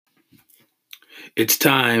It's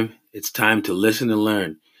time. It's time to listen and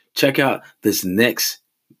learn. Check out this next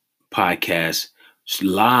podcast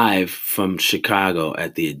live from Chicago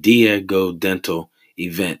at the ADEA GoDental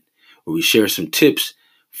event, where we share some tips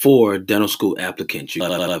for dental school applicants. You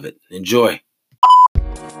love it. Enjoy.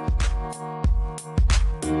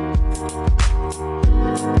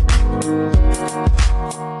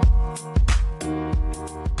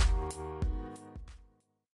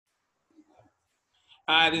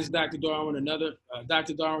 Hi, this is Dr. Darwin,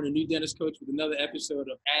 Dr. Darwin, a new dentist coach with another episode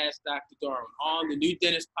of Ask Dr. Darwin on the New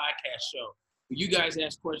Dentist Podcast Show, where you guys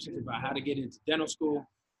ask questions about how to get into dental school,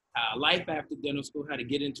 life after dental school, how to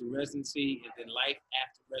get into residency, and then life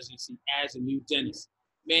after residency as a new dentist.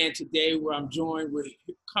 Man, today we're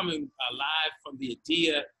coming live from the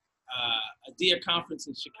ADEA conference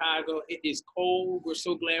in Chicago. It is cold. We're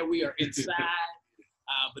so glad we are inside,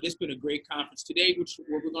 but it's been a great conference. Today, what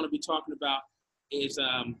we're going to be talking about is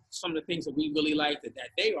some of the things that we really liked that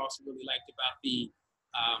they also really liked about the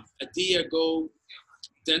ADEA Go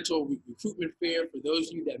Dental Recruitment Fair. For those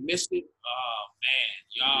of you that missed it, oh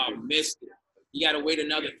man, y'all missed it. You got to wait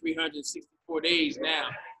another 364 days now.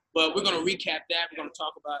 But we're going to recap that. We're going to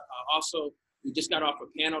talk about also, we just got off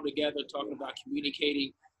a panel together talking about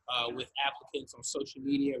communicating with applicants on social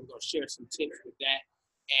media. We're going to share some tips with that.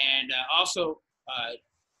 And also,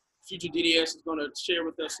 FutureDDS is going to share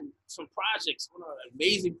with us some projects,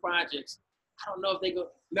 amazing projects. I don't know if they go.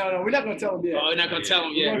 No, we're not going to tell them yet. Oh, we're not going to tell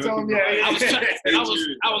them yet. We're going to tell them yet.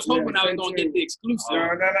 I was hoping I was going to get the exclusive.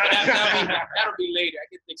 No. That'll be later. I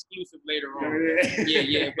get the exclusive later on.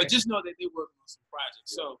 Yeah. But just know that they're working on some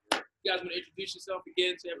projects. So you guys want to introduce yourself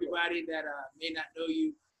again to everybody that may not know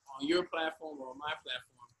you on your platform or on my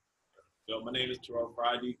platform? So my name is Terrell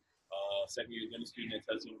Friday. Second year dental student at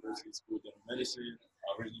Tufts University School of Dental Medicine,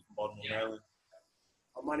 originally from Baltimore, Maryland.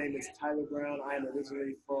 My name is Tyler Brown. I am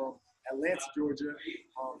originally from Atlanta, Georgia.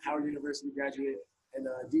 Howard University graduate and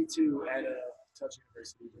D2 at Tufts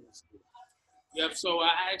University Dental School. Yep, so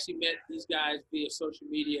I actually met these guys via social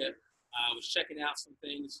media. I was checking out some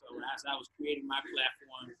things as I was creating my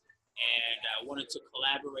platform, and I wanted to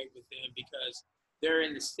collaborate with them because they're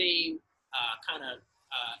in the same kind of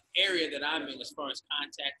area that I'm in as far as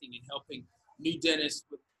contacting and helping new dentists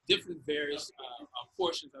with different various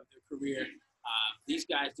portions of their career. These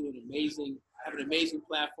guys have an amazing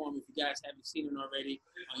platform. If you guys haven't seen it already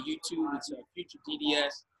on YouTube, it's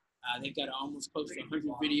FutureDDS. They've got almost close to 100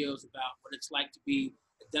 videos about what it's like to be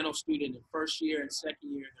a dental student in first year and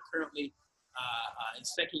second year. They're currently in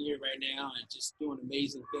second year right now and just doing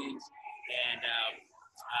amazing things. And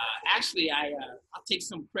actually, I'll take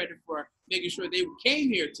some credit for making sure they came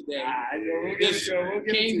here today.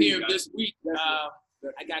 Came here this week.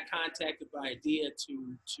 I got contacted by ADEA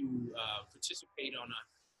to participate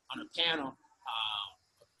on a panel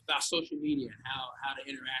about social media and how to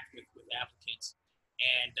interact with applicants.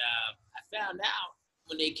 And I found out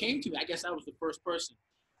when they came to me, I guess I was the first person,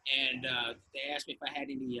 and they asked me if I had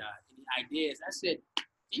any ideas. I said,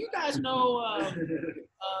 do you guys know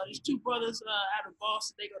these two brothers out of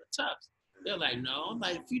Boston? They go to Tufts. They're like, no. I'm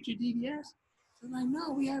like, FutureDDS? They're like,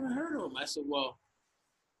 no, we haven't heard of them. I said, well,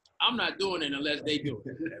 I'm not doing it unless they do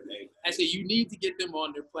it. I said, you need to get them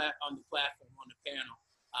on the platform, on the panel.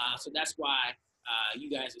 So that's why you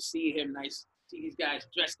guys will see him nice. See these guys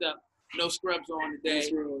dressed up. No scrubs on today.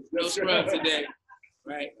 No scrubs today.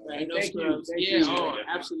 Right. No scrubs.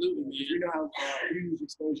 Absolutely, man. You know how huge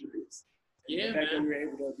exposure is. Yeah, the fact man. that we were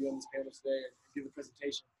able to be on this panel today and give a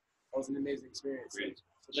presentation, that was an amazing experience. So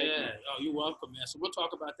thank you. Oh, you're welcome, man. So we'll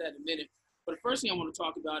talk about that in a minute. But the first thing I want to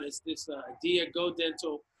talk about is this ADEA Go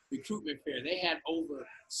Dental Recruitment Fair. They had over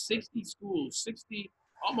 60 schools,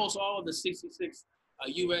 almost all of the 66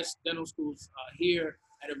 U.S. dental schools here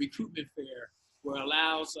at a recruitment fair, where it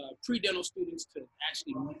allows pre-dental students to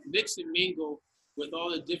actually mix and mingle with all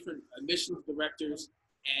the different admissions directors.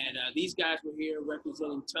 And these guys were here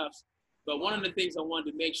representing Tufts. But one of the things I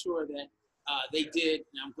wanted to make sure that they did,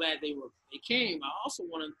 and I'm glad they came, I also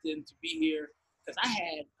wanted them to be here because I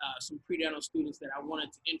had some pre-dental students that I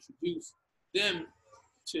wanted to introduce them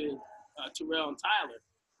to Terrell and Tyler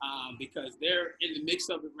because they're in the mix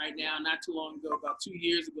of it right now. Not too long ago, about 2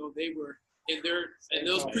 years ago, they were in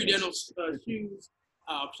those pre-dental shoes,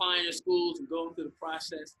 applying to schools and going through the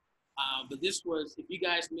process. But this was, if you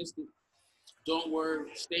guys missed it, don't worry,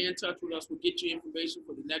 stay in touch with us. We'll get you information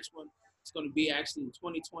for the next one. It's going to be actually in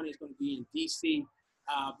 2020. It's going to be in DC.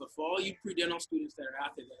 But for all you pre-dental students that are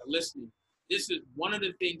out there that are listening, this is one of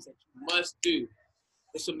the things that you must do.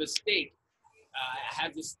 It's a mistake. I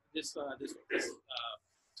have this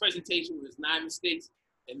presentation with 9 mistakes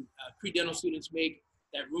that pre-dental students make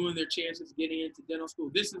that ruin their chances getting into dental school.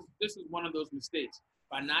 This is one of those mistakes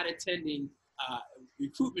by not attending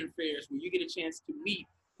recruitment fairs where you get a chance to meet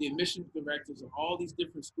the admissions directors of all these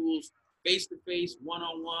different schools face to face, one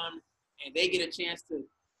on one, and they get a chance to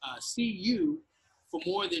see you for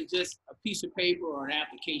more than just a piece of paper or an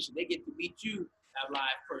application. They get to meet you, a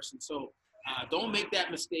live person. So don't make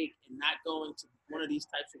that mistake in not going to one of these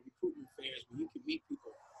types of recruitment fairs where you can meet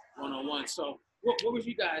people one on one. So what was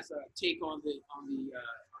you guys take on the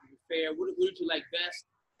fair? What did you like best?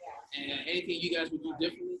 And anything you guys would do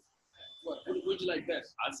differently? What would you like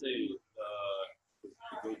best? I'd say the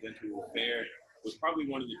GoDental fair was probably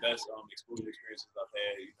one of the best exposure experiences I've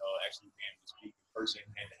had. You know, actually being able to speak in person,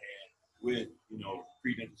 hand to hand, with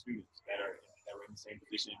pre-dental students that are in the same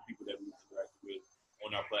position, people that we've interacted with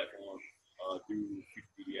on our platform through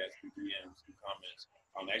FutureDDS, through DMs, through comments.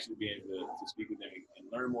 Actually being able to speak with them and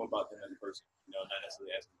learn more about them as a person. You know, not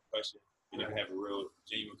necessarily asking a question, but have a real,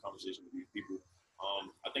 genuine conversation with these people.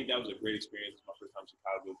 I think that was a great experience. It was my first time in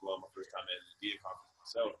Chicago as well, my first time at the ADEA conference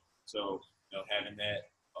myself. So, having that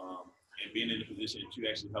and being in the position to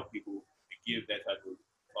actually help people and give that type of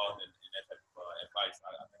thought and that type of advice,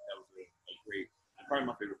 I think that was a great, and probably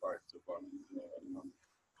my favorite part so far.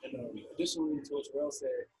 Additionally to what Terrell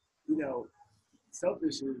said,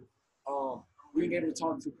 selfishly, being able to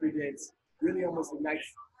talk to pre-dents really almost ignites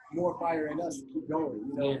more fire in us to keep going.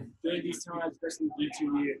 During these times, especially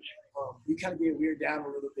D2 year, we kind of get weird down a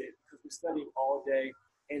little bit because we're studying all day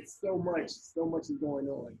and so much is going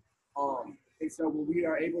on. And so when we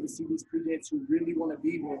are able to see these pre-dents who really want to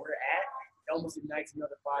be where we're at, it almost ignites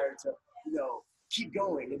another fire to, keep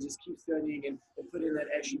going and just keep studying and put in that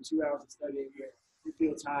extra 2 hours of studying where you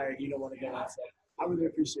feel tired, you don't want to go out. So I really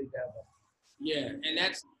appreciate that. Yeah, and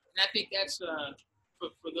I think that's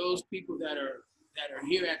for those people that are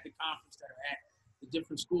here at the conference, that are at the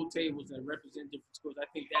different school tables that represent different schools. I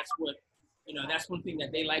think that's what, that's one thing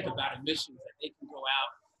that they like about admissions, that they can go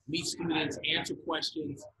out, meet students, answer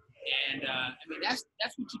questions, and that's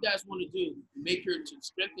what you guys want to do. To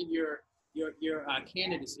strengthen your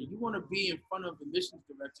candidacy. You want to be in front of admissions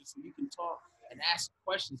directors so you can talk and ask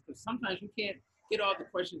questions, because sometimes you can't get all the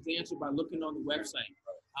questions answered by looking on the website.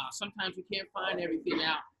 Sometimes you can't find everything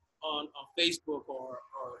out on Facebook or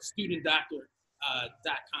studentdoctor.com.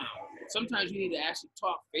 Sometimes you need to actually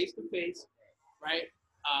talk face to face, right?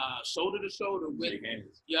 Shoulder to shoulder with,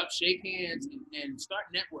 shake hands and start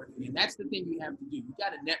networking. And that's the thing you have to do. You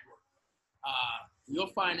got to network.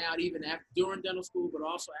 You'll find out even during dental school, but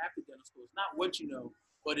also after dental school. It's not what you know,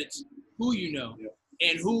 but it's who you know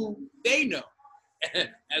and who they know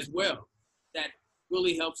as well. That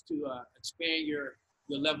really helps to expand your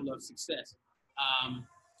level of success. I'm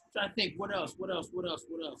trying to think, what else? What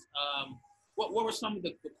were some of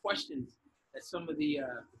the questions that some of the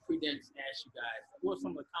pre-dents asked you guys? What were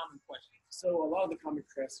some of the common questions? So a lot of the common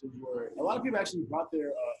questions were, a lot of people actually brought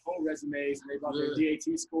their whole resumes, and they brought their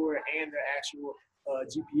DAT score and their actual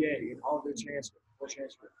GPA and all of their transfer.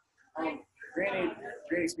 Granted,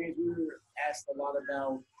 great experience. We were asked a lot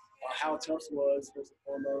about how tough it was, first and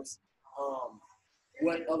foremost.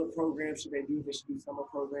 What other programs should they do? They should do summer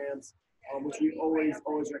programs, which we always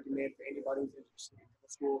recommend for anybody who's interested in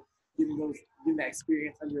school, getting that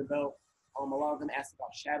experience under your belt. A lot of them asked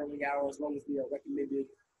about shadowing hours, as well as the recommended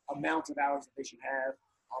amount of hours that they should have,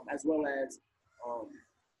 as well as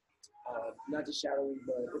not just shadowing,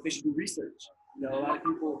 but if they should do research. A lot of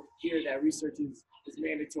people hear that research is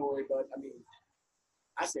mandatory, but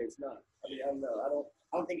I say it's not. I don't know.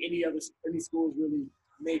 I don't think any schools really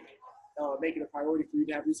make it a priority for you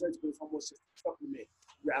to have research, but it's almost just a supplement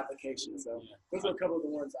your application. So those are a couple of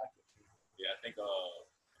the ones I think. Yeah, I think a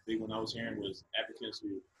big one I was hearing was applicants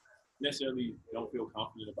who necessarily don't feel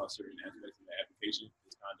confident about certain aspects of the application.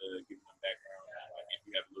 It's kind of giving them background. Like if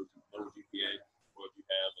you have a lower GPA or if you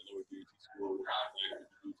have a lower DAT score, what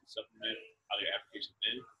you do to supplement how your application's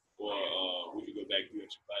in, or would you go back to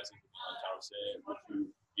extra classes, like Tyler said, would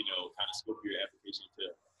you kind of scope your application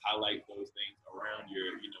to highlight those things around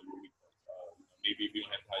your, maybe if you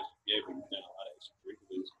don't have the high GPA, but you've done a lot of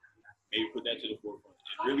extracurriculars, maybe put that to the forefront.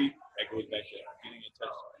 And really, that goes back to getting in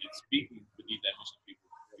touch and speaking with these admission people,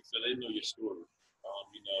 so they know your story.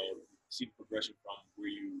 See the progression from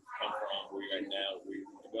where you come from, where you're at now, where you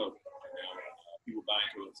want to go. People buy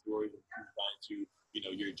into a story, people buy into,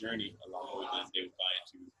 your journey a lot more than they would buy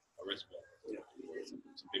into a resume.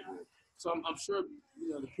 It's a big word. So I'm sure,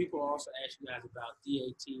 the people also ask you guys about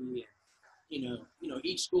DAT, and,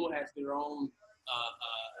 each school has their own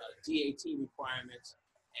DAT requirements.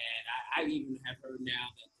 And I even have heard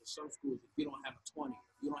now that for some schools, if you don't have a 20,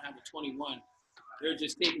 if you don't have a 21, they're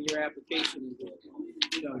just taking your application and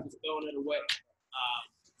just throwing it away.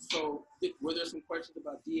 So were there some questions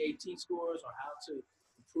about DAT scores or how to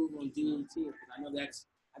improve on DAT? Because I know that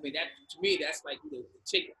to me, that's like the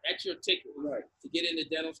ticket. That's your ticket to get into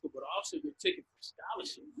dental school, but also your ticket for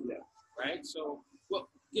scholarship. Yeah. Right? So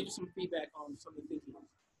give us some feedback on some of the things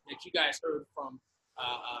that you guys heard from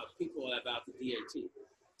people about the DAT.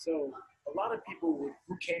 So a lot of people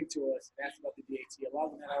who came to us and asked about the DAT, a lot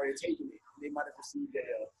of them had already taken it. They might have received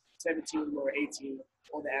a 17 or 18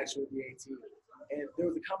 on the actual DAT. And there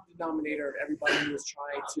was a common denominator of everybody who was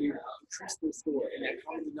trying to increase their score. And that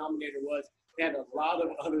common denominator was they had a lot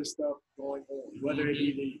of other stuff going on, whether it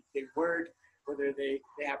be they work, whether they're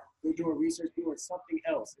doing research, doing something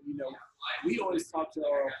else. And, we always talk to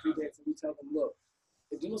our pre-vets and we tell them, look,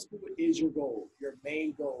 if dental school is your goal, your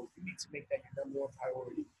main goal, you need to make that your number one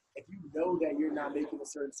priority. If you know that you're not making a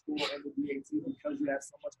certain school on the DAT because you have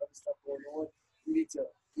so much other stuff going on, you need to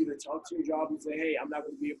either talk to your job and say, hey, I'm not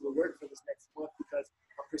going to be able to work for this next month because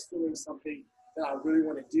I'm pursuing something that I really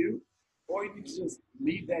want to do, or you can just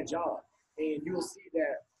leave that job. And you will see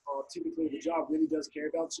that typically the job really does care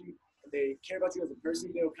about you, and they care about you as a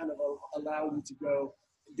person. They'll kind of allow you to go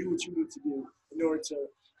and do what you need to do in order to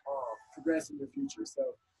progress in your future.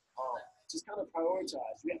 So just kind of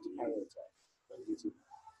prioritize. You have to prioritize.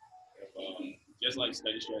 Just like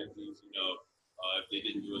study strategies, if they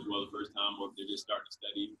didn't do as well the first time, or if they're just starting to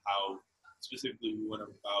study, how specifically we went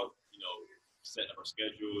about, setting up our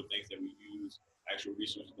schedule, things that we use, actual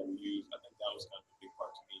resources that we use. I think that was kind of a big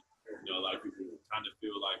part to me. A lot of people kind of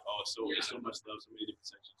feel like, there's so much stuff, so many different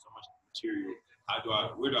sections, so much material.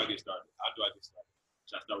 Where do I get started? How do I get started?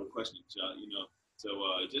 Should I start with questions? So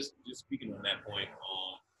just speaking on that point,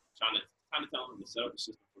 trying to kind of tell them to set up a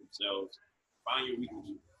system for themselves, find your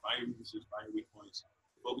weaknesses, find your weak points,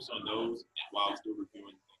 focus on those while still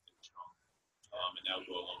reviewing things that are strong, and that will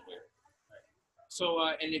go a long way. So,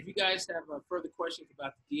 and if you guys have further questions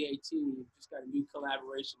about the DAT, we've just got a new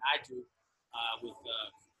collaboration I do with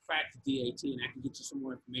Crack the DAT, and I can get you some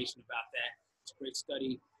more information about that. It's a great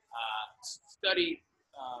study. What do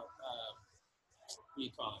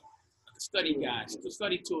you call it? A study guide. It's a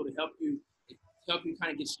study tool to help you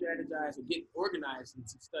kind of get strategized or get organized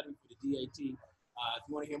into studying for the DAT. If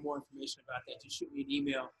you want to hear more information about that, just shoot me an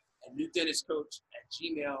email at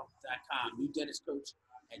newdentistcoach@gmail.com.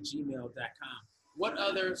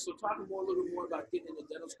 newdentistcoach@gmail.com. So talking a little bit more about getting into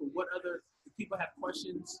dental school, do people have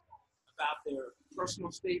questions about their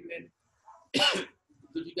personal statement?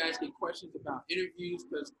 Did you guys get questions about interviews?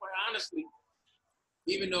 Because quite honestly,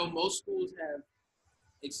 even though most schools have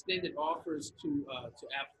extended offers to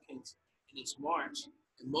applicants and it's March,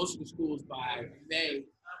 and most of the schools by May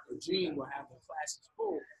or June will have their classes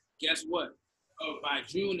full, guess what? By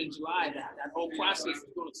June and July, that whole process is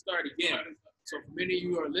going to start again. So for many of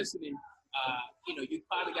you who are listening, you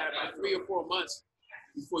probably got about 3 or 4 months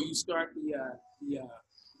before you start the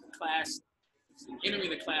class, entering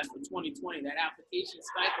the class for 2020. That application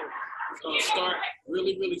cycle is going to start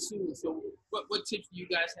really, really soon. So what tips do you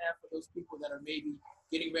guys have for those people that are maybe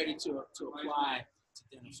getting ready to apply to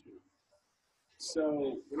dental school?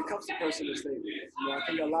 So when it comes to personal statements, I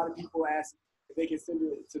think a lot of people ask if they can send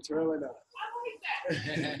it to Terrell or not.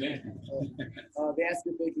 They ask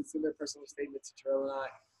if they can send their personal statement to Terrell and I.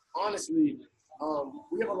 Honestly,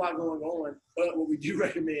 we have a lot going on, but what we do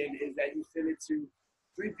recommend is that you send it to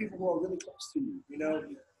 3 people who are really close to you,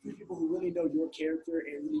 3 people who really know your character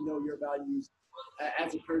and really know your values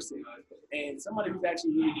as a person, and somebody who's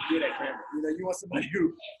actually really good at grammar. You want somebody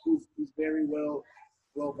who's very well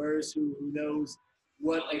versed, who knows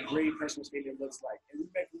what a great personal statement looks like. And we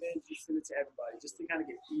recommend you send it to everybody just to kind of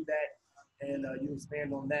get feedback, and you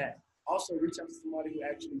expand on that. Also, reach out to somebody who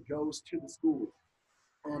actually goes to the school.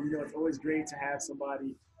 It's always great to have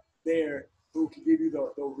somebody there who can give you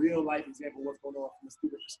the real life example of what's going on from a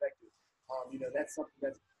student perspective. That's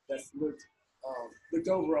something that's looked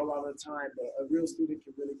over a lot of the time, but a real student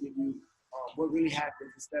can really give you what really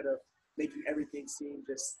happens instead of making everything seem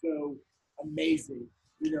just so amazing,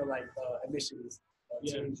 like admissions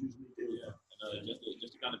teams usually do. Yeah, and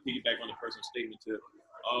just to kind of piggyback on the personal statement too,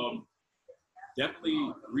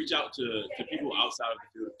 definitely reach out to people outside of the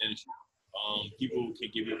field of dentistry. People can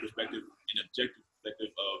give you a perspective, an objective perspective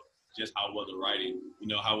of just how well the writing,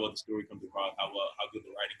 how well the story comes across, how good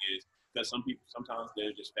the writing is. Because sometimes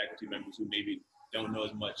they're just faculty members who maybe don't know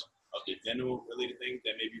as much of the dental related things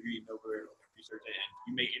that maybe reading over research, and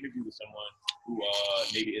you may interview with someone who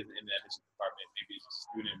maybe isn't in the admissions department, maybe it's a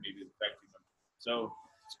student, maybe it's a faculty member. So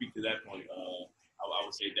to speak to that point, I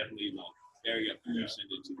would say definitely very up to you,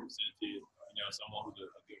 send it to someone who's a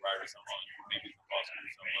good writer, someone who maybe is involved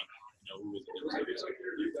with someone who is a good.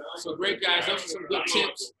 So great, guys. Those are some good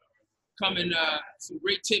tips. coming, some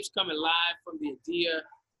great tips coming live from the ADEA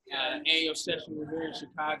annual session we're here in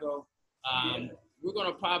Chicago. We're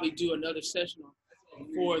going to probably do another session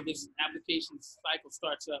before this application cycle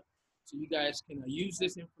starts up, so you guys can use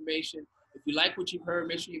this information. If you like what you've heard,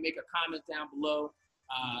 make sure you make a comment down below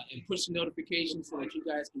and push the notifications so that you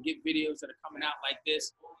guys can get videos that are coming out like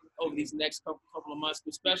this over these next couple of months,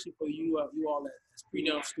 especially for you all as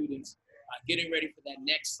prenatal students getting ready for that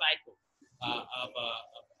next cycle of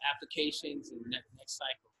applications and next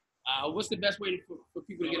cycle. What's the best way for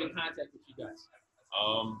people to get in contact with you guys?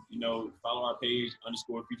 Follow our page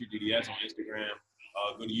 _FutureDDS on Instagram.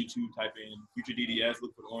 Go to YouTube, type in FutureDDS,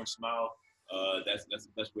 look for the orange smile. That's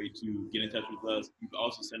the best way to get in touch with us. You can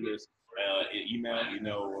also send us an email,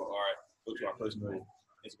 or go to our personal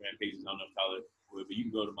Instagram pages. I don't know if Tyler would, but you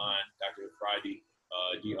can go to mine, Dr. Friday,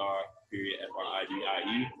 Dr.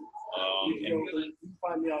 Fridie. You can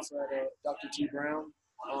find me also at Dr. T. Brown.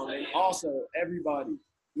 And also, everybody,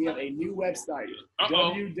 we have a new website,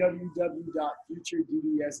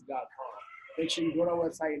 www.futuredds.com. Make sure you go to our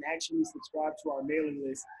website and actually subscribe to our mailing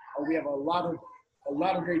list. We have a lot of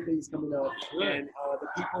great things coming up, and the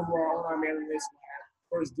people who are on our mailing list will have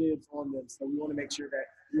first dibs on them. So we want to make sure that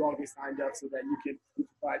you all get signed up so that you can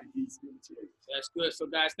provide these materials. That's good. So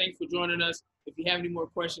guys, thanks for joining us. If you have any more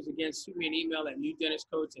questions, again, shoot me an email at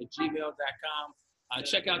newdentistcoach@gmail.com.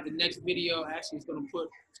 Check out the next video. Actually, it's gonna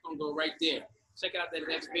go right there. Check out that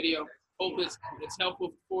next video. Hope it's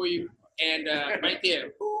helpful for you. And right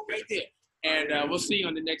there. And we'll see you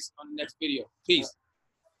on the next video. Peace.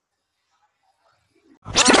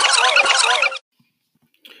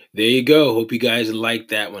 There you go. Hope you guys liked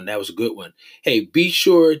that one. That was a good one. Hey, be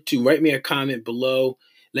sure to write me a comment below.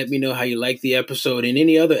 Let me know how you like the episode and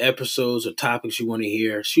any other episodes or topics you want to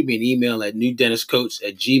hear. Shoot me an email at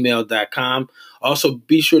newdentistcoach@gmail.com. Also,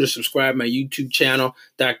 be sure to subscribe to my YouTube channel,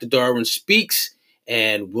 Dr. Darwin Speaks,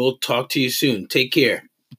 and we'll talk to you soon. Take care.